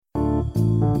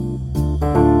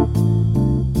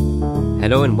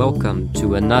Hello and welcome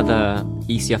to another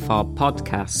ECFR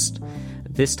podcast,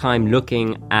 this time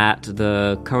looking at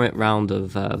the current round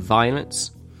of violence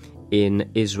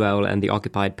in Israel and the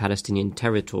occupied Palestinian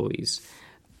territories.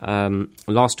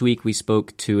 Last week we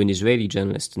spoke to an Israeli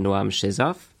journalist, Noam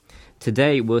Shezaf.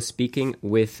 Today we're speaking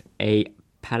with a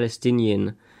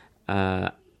Palestinian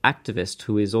activist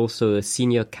who is also a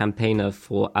senior campaigner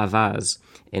for Avaz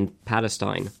in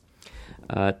Palestine.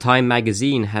 Time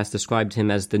magazine has described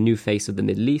him as the new face of the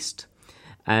Middle East,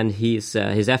 and his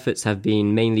efforts have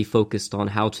been mainly focused on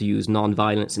how to use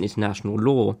non-violence and international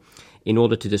law in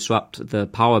order to disrupt the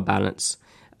power balance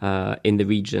in the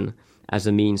region as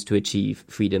a means to achieve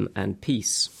freedom and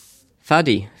peace.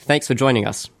 Fadi, thanks for joining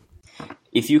us.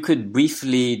 If you could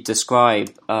briefly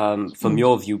describe, from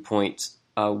your viewpoint,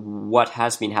 what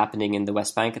has been happening in the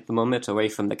West Bank at the moment, away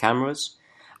from the cameras,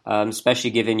 especially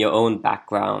given your own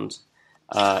background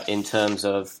in terms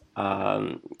of,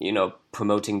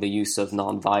 promoting the use of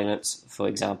non-violence, for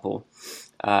example,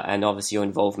 and obviously your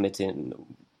involvement in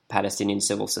Palestinian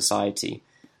civil society.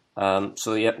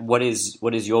 What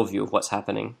is your view of what's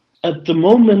happening? At the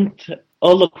moment,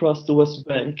 all across the West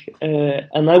Bank,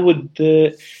 and I would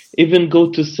even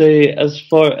go to say as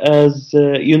far as,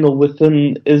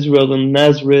 within Israel and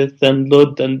Nazareth and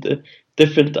Lod and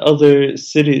different other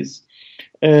cities,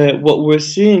 what we're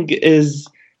seeing is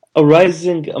a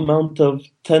rising amount of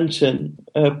tension,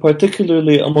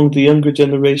 particularly among the younger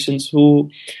generations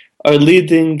who are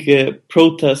leading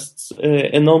protests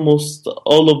in almost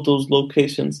all of those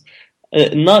locations.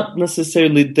 Not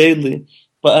necessarily daily,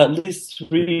 but at least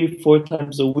 3-4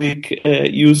 times a week,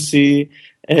 you see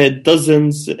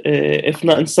dozens, if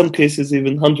not in some cases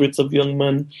even hundreds of young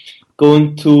men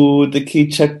going to the key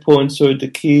checkpoints or the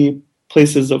key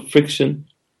places of friction.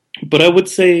 But I would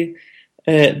say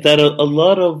that a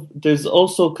lot of, there's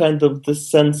also kind of this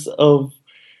sense of,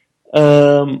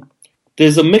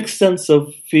 there's a mixed sense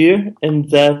of fear in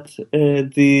that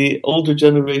the older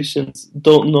generations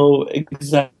don't know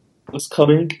exactly what's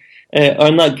coming,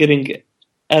 are not getting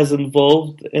as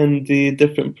involved in the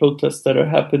different protests that are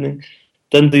happening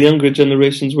than the younger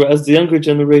generations, whereas the younger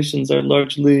generations are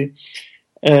largely,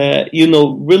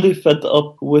 really fed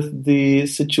up with the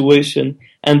situation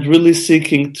and really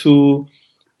seeking to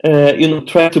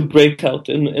try to break out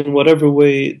in whatever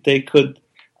way they could.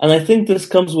 And I think this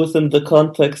comes within the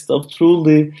context of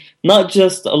truly, not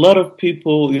just a lot of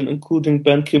people, including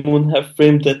Ban Ki-moon, have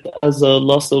framed it as a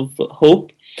loss of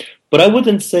hope. But I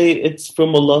wouldn't say it's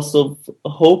from a loss of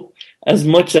hope as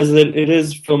much as it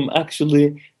is from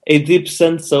actually a deep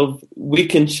sense of we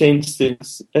can change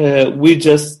things. We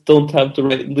just don't have the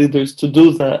right leaders to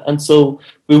do that. And so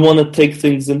we want to take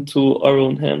things into our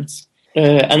own hands.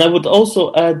 And I would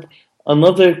also add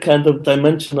another kind of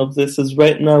dimension of this is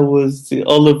right now was the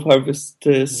olive harvest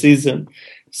season.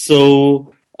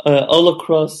 So all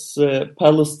across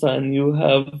Palestine, you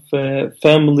have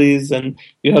families and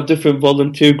you have different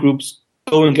volunteer groups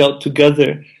going out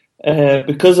together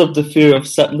because of the fear of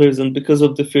settlers and because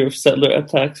of the fear of settler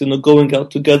attacks, going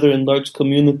out together in large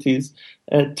communities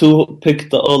to pick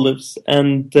the olives.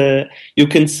 And you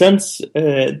can sense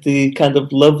the kind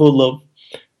of level of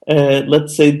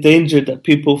let's say, danger that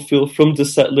people feel from the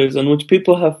settlers, and which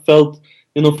people have felt,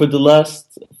 for the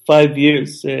last 5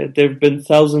 years. There have been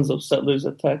thousands of settlers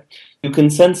attacked. You can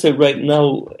sense it right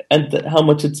now, and how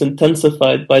much it's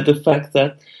intensified by the fact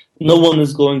that no one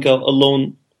is going out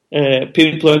alone.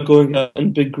 People are going out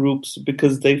in big groups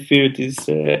because they fear these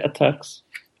attacks.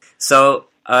 So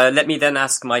let me then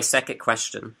ask my second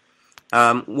question.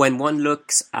 When one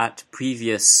looks at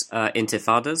previous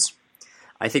intifadas,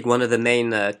 I think one of the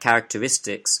main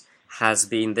characteristics has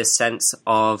been this sense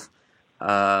of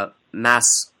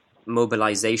mass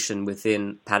mobilization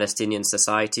within Palestinian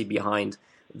society behind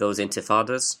those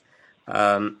intifadas.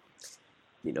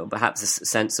 Perhaps a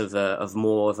sense of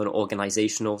more of an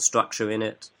organizational structure in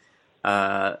it,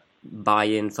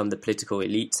 buy-in from the political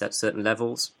elites at certain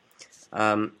levels.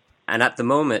 And at the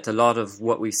moment, a lot of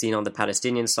what we've seen on the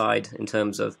Palestinian side in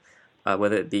terms of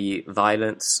whether it be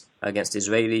violence against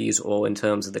Israelis or in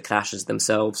terms of the clashes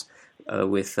themselves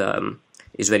with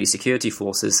Israeli security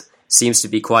forces, seems to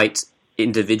be quite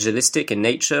individualistic in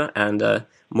nature and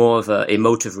more of an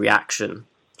emotive reaction.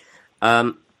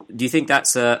 Do you think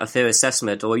that's a fair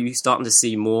assessment, or are you starting to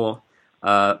see more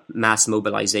mass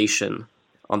mobilization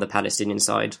on the Palestinian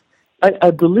side? I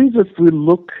believe if we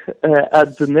look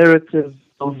at the narrative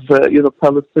of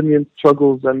Palestinian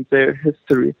struggles and their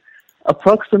history,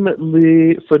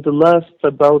 approximately for the last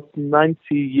about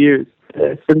 90 years,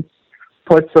 since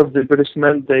parts of the British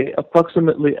Mandate,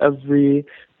 approximately every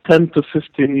 10 to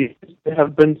 15 years, there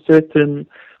have been certain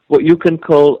what you can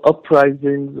call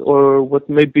uprisings or what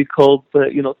may be called,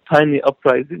 tiny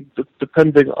uprisings,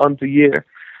 depending on the year.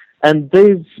 And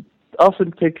they've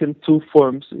often taken two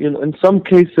forms. In some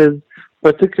cases,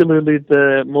 particularly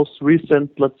the most recent,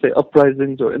 let's say,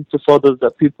 uprisings or intifadas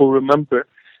that people remember,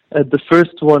 the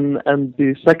first one and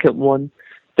the second one,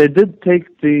 they did take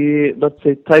the, let's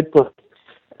say, type of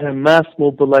mass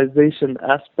mobilization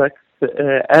aspect,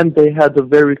 and they had a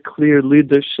very clear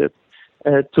leadership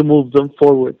to move them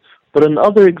forward. But in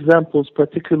other examples,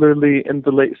 particularly in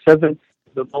the late 70s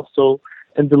and also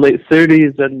in the late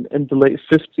 30s and in the late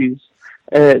 50s,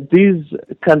 these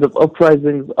kind of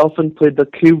uprisings often played a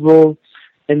key role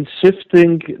in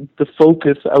shifting the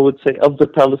focus, I would say, of the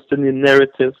Palestinian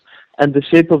narrative and the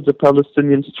shape of the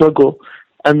Palestinian struggle,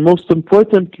 and most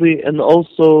importantly, and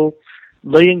also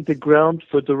laying the ground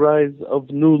for the rise of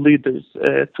new leaders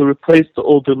to replace the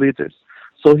older leaders.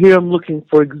 So here I'm looking,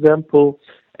 for example,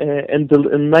 in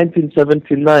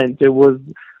 1979, there was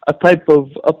a type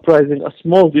of uprising, a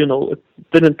small, it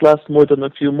didn't last more than a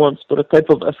few months, but a type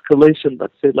of escalation,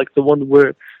 let's say, like the one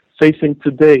we're facing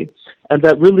today. And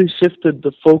that really shifted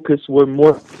the focus where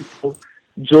more people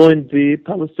joined the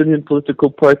Palestinian political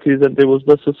parties and there was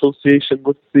less association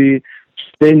with the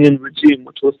Jordanian regime,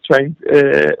 not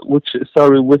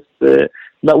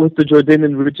with the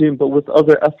Jordanian regime, but with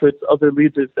other efforts, other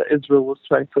leaders that Israel was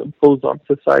trying to impose on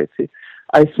society.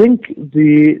 I think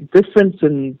the difference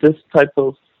in this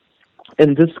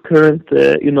current,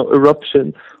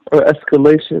 eruption or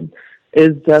escalation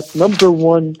is that, number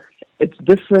one, it's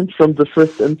different from the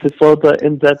first intifada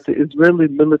in that the Israeli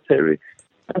military,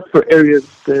 for areas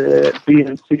B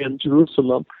and C in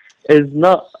Jerusalem, is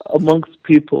not amongst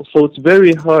people. So it's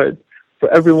very hard for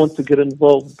everyone to get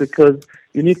involved because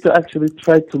you need to actually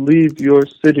try to leave your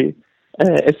city,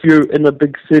 if you're in a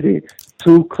big city,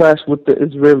 to clash with the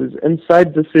Israelis.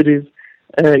 Inside the cities,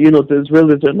 the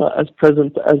Israelis are not as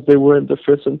present as they were in the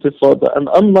first intifada. And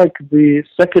unlike the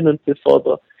second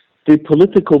intifada, the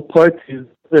political parties,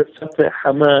 the Fatah,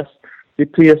 Hamas, the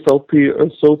PSLP, or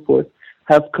so forth,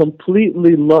 have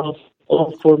completely lost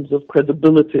all forms of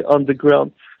credibility on the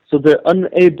ground. So they're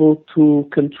unable to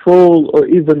control or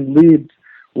even lead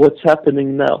what's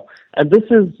happening now. And this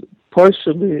is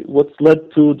partially what's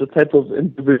led to the type of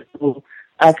individual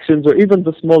actions or even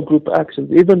the small group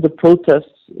actions, even the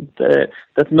protests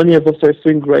that many of us are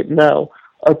seeing right now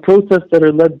are protests that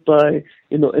are led by,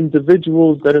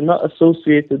 individuals that are not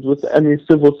associated with any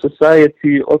civil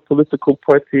society or political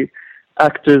party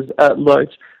actors at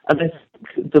large. And I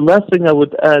think the last thing I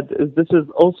would add is this is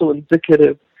also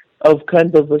indicative of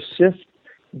kind of a shift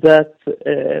that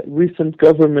recent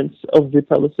governments of the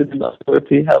Palestinian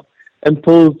Authority have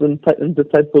imposed in the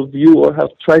type of view or have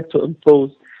tried to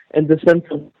impose in the sense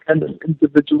of kind of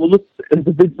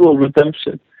individual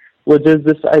redemption, where there's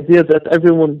this idea that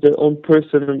everyone's their own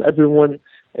person and everyone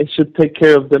should take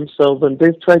care of themselves, and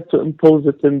they've tried to impose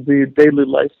it in the daily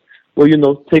life, where,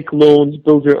 take loans,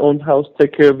 build your own house,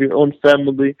 take care of your own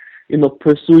family,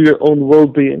 pursue your own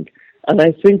well-being. And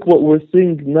I think what we're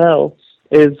seeing now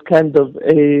is kind of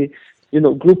a,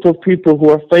 group of people who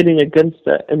are fighting against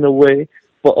that in a way,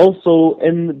 but also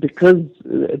because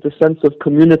the sense of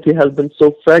community has been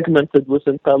so fragmented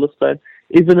within Palestine,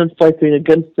 even in fighting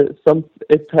against it,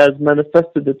 it has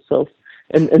manifested itself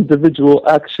in individual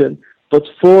action, but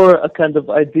for a kind of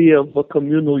idea of a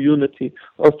communal unity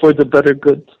or for the better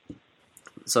good.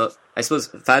 So I suppose,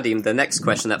 Fadim, the next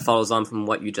question that follows on from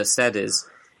what you just said is,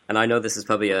 and I know this is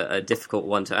probably a difficult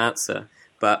one to answer,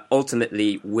 but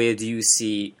ultimately, where do you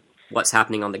see what's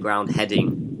happening on the ground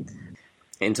heading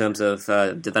in terms of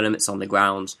developments on the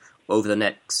ground over the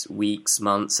next weeks,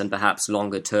 months, and perhaps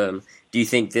longer term? Do you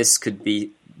think this could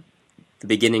be the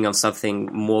beginning of something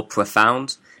more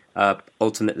profound?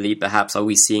 Ultimately, perhaps, are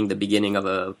we seeing the beginning of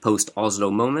a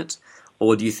post-Oslo moment?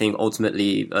 Or do you think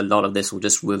ultimately a lot of this will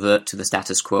just revert to the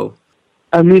status quo?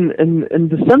 I mean, in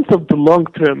the sense of the long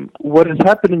term, what is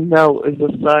happening now is a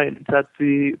sign that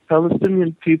the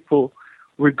Palestinian people,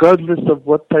 regardless of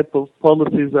what type of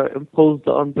policies are imposed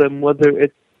on them, whether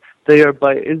they are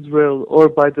by Israel or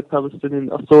by the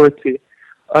Palestinian Authority,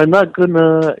 are not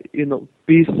gonna,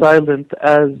 be silent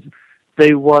as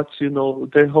they watch,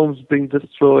 their homes being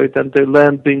destroyed and their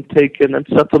land being taken and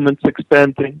settlements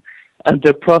expanding and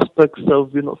their prospects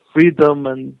of, freedom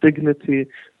and dignity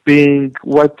being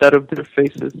wiped out of their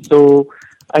faces. So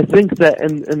I think that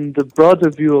in the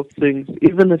broader view of things,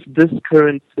 even if this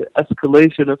current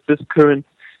escalation, if this current,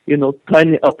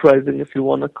 tiny uprising, if you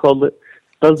want to call it,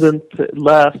 doesn't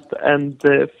last and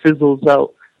fizzles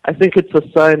out, I think it's a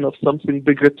sign of something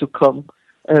bigger to come.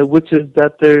 which is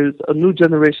that there's a new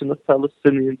generation of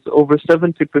Palestinians. Over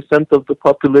 70% of the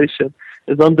population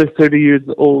is under 30 years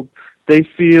old. They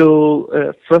feel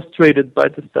frustrated by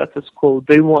the status quo.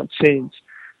 They want change.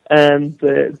 And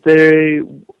they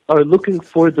are looking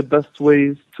for the best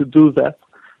ways to do that.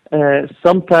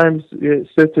 Sometimes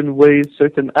certain ways,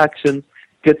 certain actions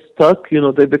get stuck.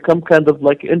 They become kind of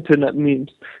like internet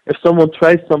memes. If someone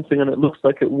tries something and it looks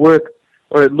like it worked,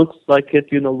 or it looks like it,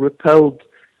 repelled,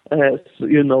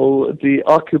 the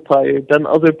occupier, then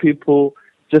other people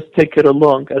just take it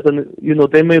along. As in,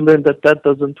 they may learn that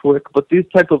doesn't work. But these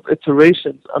type of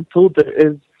iterations, until there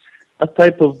is a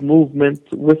type of movement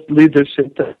with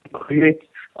leadership that creates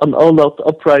an all-out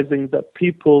uprising that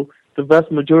people, the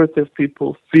vast majority of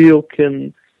people, feel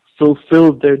can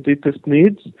fulfill their deepest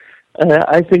needs,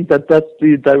 I think that that's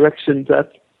the direction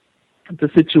that the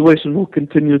situation will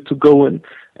continue to go in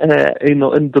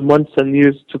the months and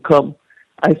years to come.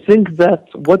 I think that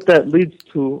what that leads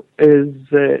to is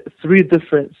three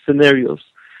different scenarios.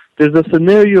 There's a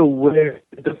scenario where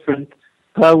different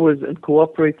powers and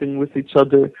cooperating with each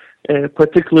other,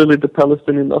 particularly the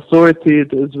Palestinian Authority,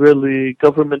 the Israeli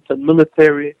government and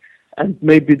military, and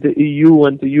maybe the EU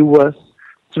and the US,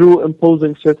 through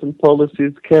imposing certain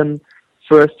policies, can,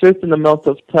 for a certain amount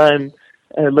of time,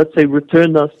 let's say,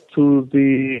 return us to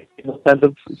the kind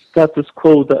of status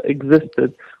quo that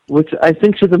existed, which I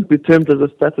think shouldn't be termed as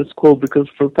a status quo, because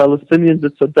for Palestinians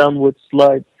it's a downward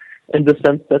slide in the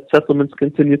sense that settlements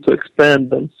continue to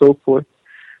expand and so forth.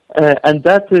 And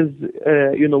that is,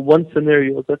 one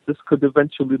scenario that this could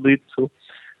eventually lead to.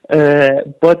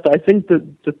 But I think that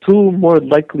the two more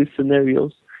likely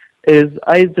scenarios is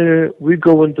either we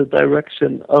go in the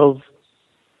direction of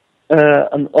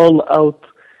an all-out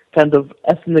kind of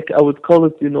ethnic, I would call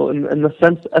it, in a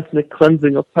sense, ethnic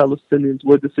cleansing of Palestinians,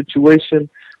 where the situation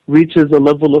reaches a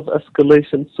level of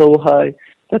escalation so high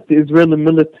that the Israeli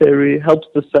military helps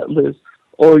the settlers,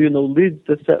 or, leads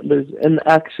the settlers in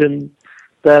action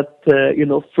that,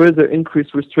 further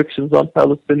increase restrictions on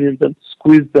Palestinians and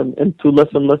squeeze them into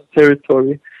less and less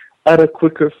territory at a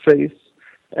quicker pace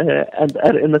and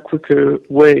in a quicker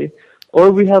way.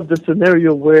 Or we have the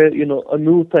scenario where, a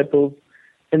new type of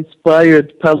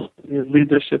inspired Palestinian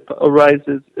leadership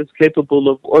arises, is capable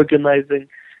of organizing,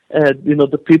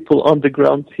 the people on the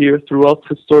ground here throughout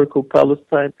historical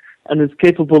Palestine, and is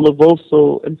capable of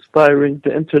also inspiring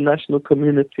the international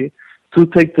community to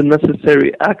take the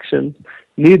necessary actions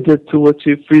needed to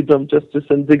achieve freedom, justice,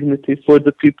 and dignity for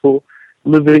the people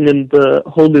living in the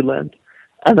Holy Land.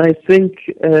 And I think,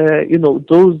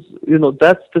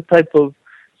 that's the type of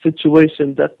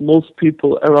situation that most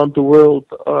people around the world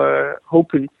are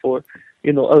hoping for,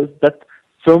 that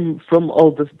from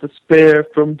all this despair,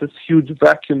 from this huge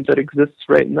vacuum that exists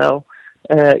right now,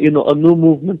 a new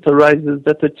movement arises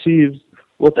that achieves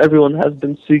what everyone has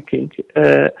been seeking.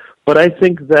 But I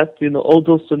think that, all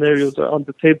those scenarios are on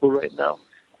the table right now,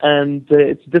 and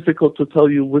it's difficult to tell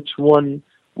you which one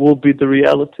will be the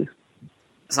reality.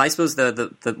 So I suppose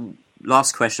the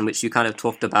last question, which you kind of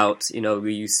talked about, where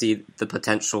you see the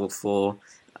potential for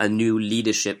a new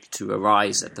leadership to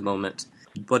arise at the moment.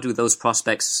 What do those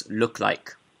prospects look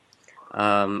like?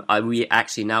 Are we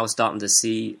actually now starting to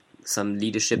see some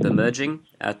leadership emerging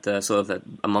at the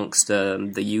amongst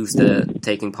the youth that are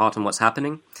taking part in what's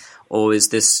happening? Or is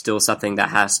this still something that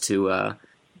has to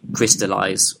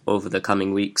crystallize over the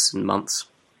coming weeks and months?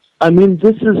 I mean,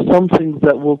 this is something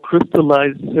that will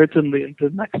crystallize certainly in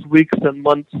the next weeks and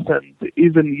months and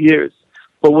even years.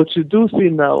 But what you do see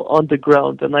now on the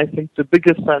ground, and I think the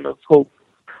biggest sign of hope,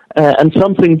 and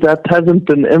something that hasn't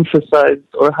been emphasized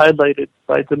or highlighted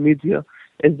by the media,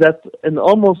 is that in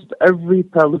almost every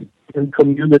Palestinian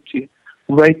community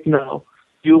right now,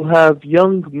 you have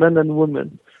young men and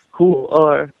women who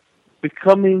are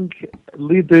becoming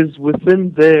leaders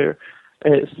within their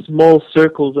small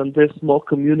circles and their small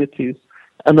communities,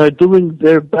 and are doing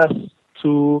their best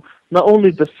to not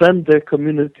only defend their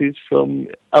communities from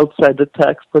outside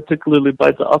attacks, particularly by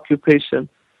the occupation,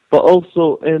 but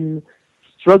also in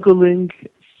struggling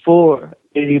for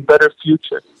a better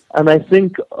future. And I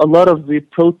think a lot of the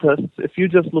protests, if you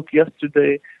just look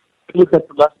yesterday, look at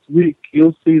the last week,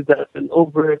 you'll see that in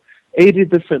over 80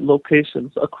 different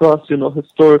locations across,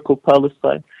 historical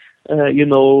Palestine,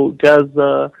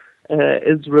 Gaza,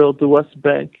 Israel, the West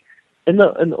Bank. In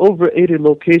over 80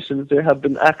 locations, there have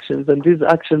been actions, and these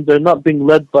actions are not being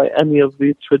led by any of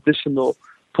the traditional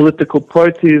political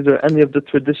parties or any of the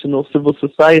traditional civil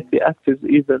society actors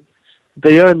even.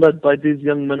 They are led by these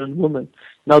young men and women.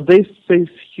 Now, they face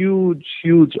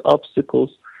huge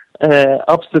obstacles,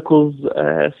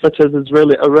 such as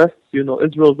Israeli arrests.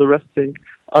 Israel's arresting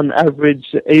on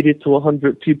average 80 to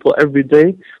 100 people every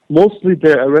day. Mostly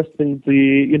they're arresting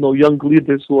the, young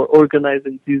leaders who are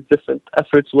organizing these different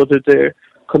efforts, whether they're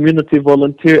community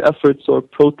volunteer efforts or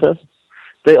protests.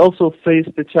 They also face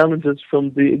the challenges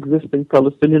from the existing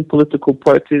Palestinian political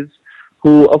parties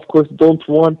who, of course, don't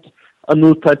want a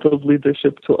new type of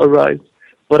leadership to arise.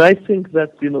 But I think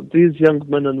that, these young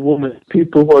men and women,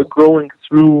 people who are growing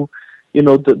through,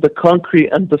 the concrete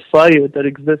and the fire that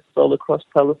exists all across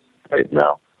Palestine right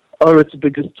now, are its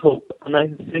biggest hope. And I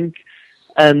think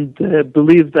and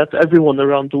believe that everyone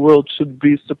around the world should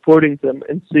be supporting them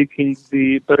in seeking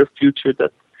the better future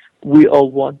that we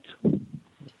all want.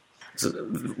 So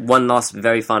one last,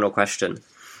 very final question.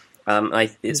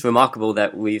 It's remarkable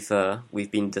that we've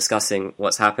been discussing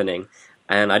what's happening,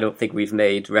 and I don't think we've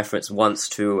made reference once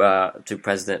to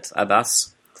President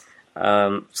Abbas.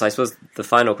 So I suppose the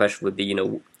final question would be,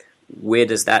 where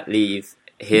does that leave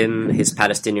him, his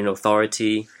Palestinian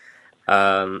Authority,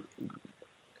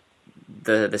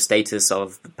 the status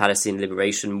of the Palestinian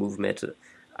Liberation Movement,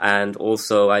 and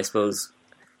also I suppose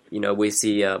we'll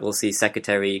see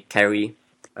Secretary Kerry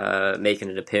making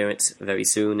an appearance very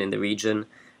soon in the region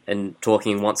and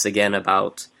talking once again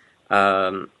about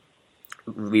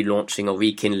relaunching or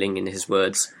rekindling, in his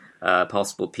words,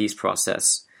 possible peace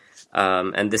process.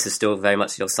 And this is still very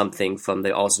much something from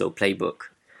the Oslo playbook.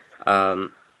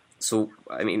 So,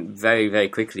 I mean, very, very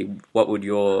quickly, what would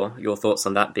your thoughts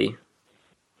on that be?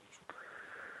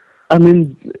 I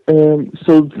mean,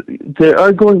 so there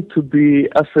are going to be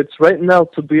efforts right now,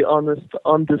 to be honest,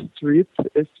 on the street.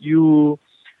 If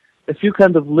you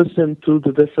kind of listen to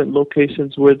the different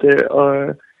locations where there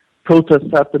are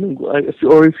protests happening,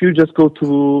 if you just go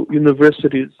to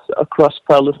universities across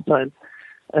Palestine,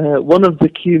 one of the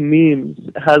key memes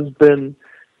has been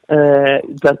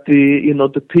that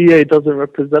the PA doesn't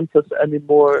represent us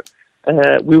anymore.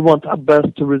 We want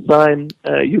Abbas to resign.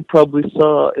 You probably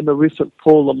saw in a recent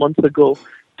poll a month ago,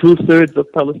 2/3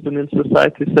 of Palestinian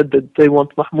society said that they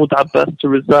want Mahmoud Abbas to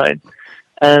resign.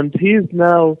 And he's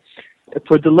now,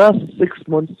 for the last 6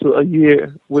 months to a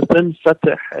year, within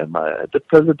Fatah, the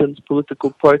president's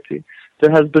political party,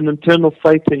 there has been internal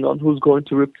fighting on who's going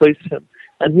to replace him.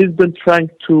 And he's been trying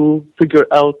to figure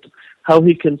out how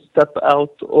he can step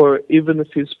out, or even if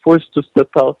he's forced to step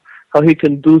out, how he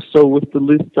can do so with the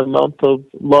least amount of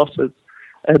losses.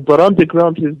 But on the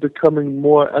ground, he's becoming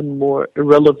more and more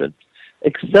irrelevant,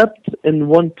 except in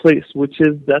one place, which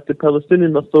is that the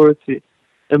Palestinian Authority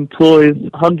employs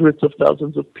hundreds of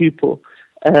thousands of people.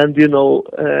 And,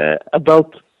 about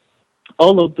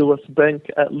all of the West Bank,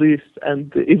 at least,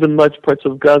 and even large parts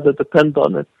of Gaza depend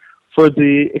on it for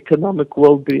the economic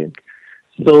well-being.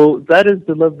 So that is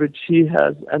the leverage he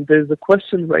has. And there's a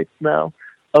question right now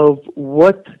of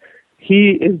what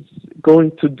he is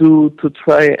going to do to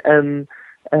try and,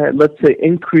 let's say,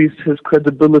 increase his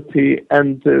credibility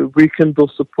and rekindle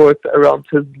support around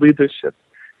his leadership.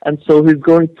 And so he's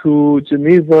going to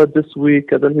Geneva this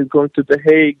week, and then he's going to The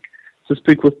Hague to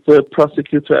speak with the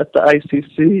prosecutor at the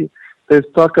ICC. There's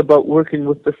talk about working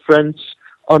with the French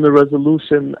on a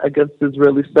resolution against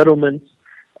Israeli settlements.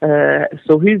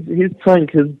 So he's trying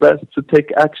his best to take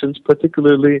actions,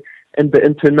 particularly in the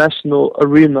international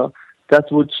arena, that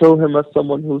would show him as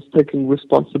someone who's taking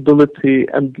responsibility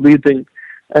and leading,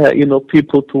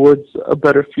 people towards a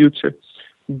better future.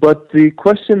 But the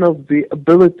question of the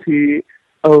ability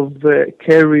of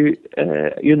Kerry,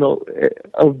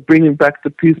 of bringing back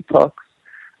the peace talks,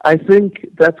 I think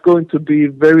that's going to be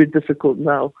very difficult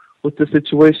now with the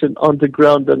situation on the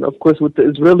ground, and of course with the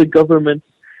Israeli government's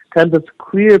kind of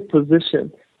clear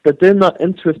position that they're not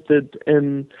interested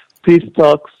in peace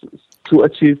talks to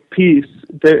achieve peace.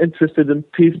 They're interested in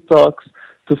peace talks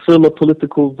to fill a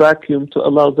political vacuum to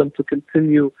allow them to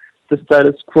continue the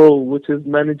status quo, which is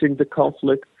managing the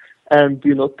conflict and,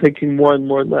 taking more and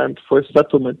more land for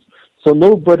settlements. So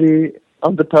nobody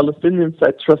on the Palestinian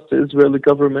side trusts the Israeli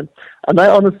government. And I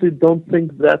honestly don't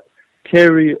think that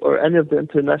Kerry or any of the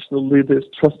international leaders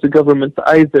trust the government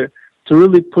either to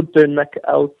really put their neck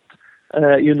out,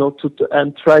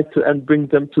 and try to and bring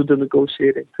them to the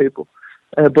negotiating table.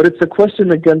 But it's a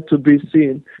question again to be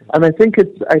seen. And I think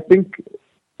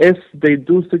if they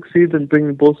do succeed in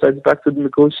bringing both sides back to the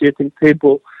negotiating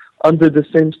table under the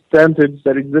same standards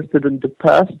that existed in the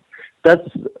past, that's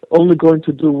only going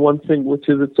to do one thing, which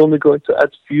is it's only going to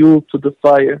add fuel to the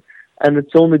fire, and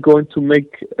it's only going to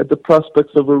make the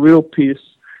prospects of a real peace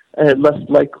less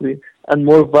likely, and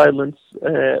more violence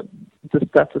the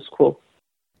status quo.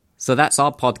 So that's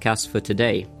our podcast for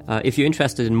today. If you're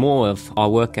interested in more of our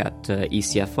work at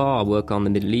ECFR, our work on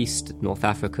the Middle East, North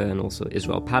Africa, and also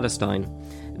Israel-Palestine,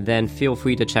 then feel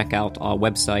free to check out our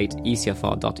website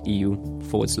ecfr.eu/MENA.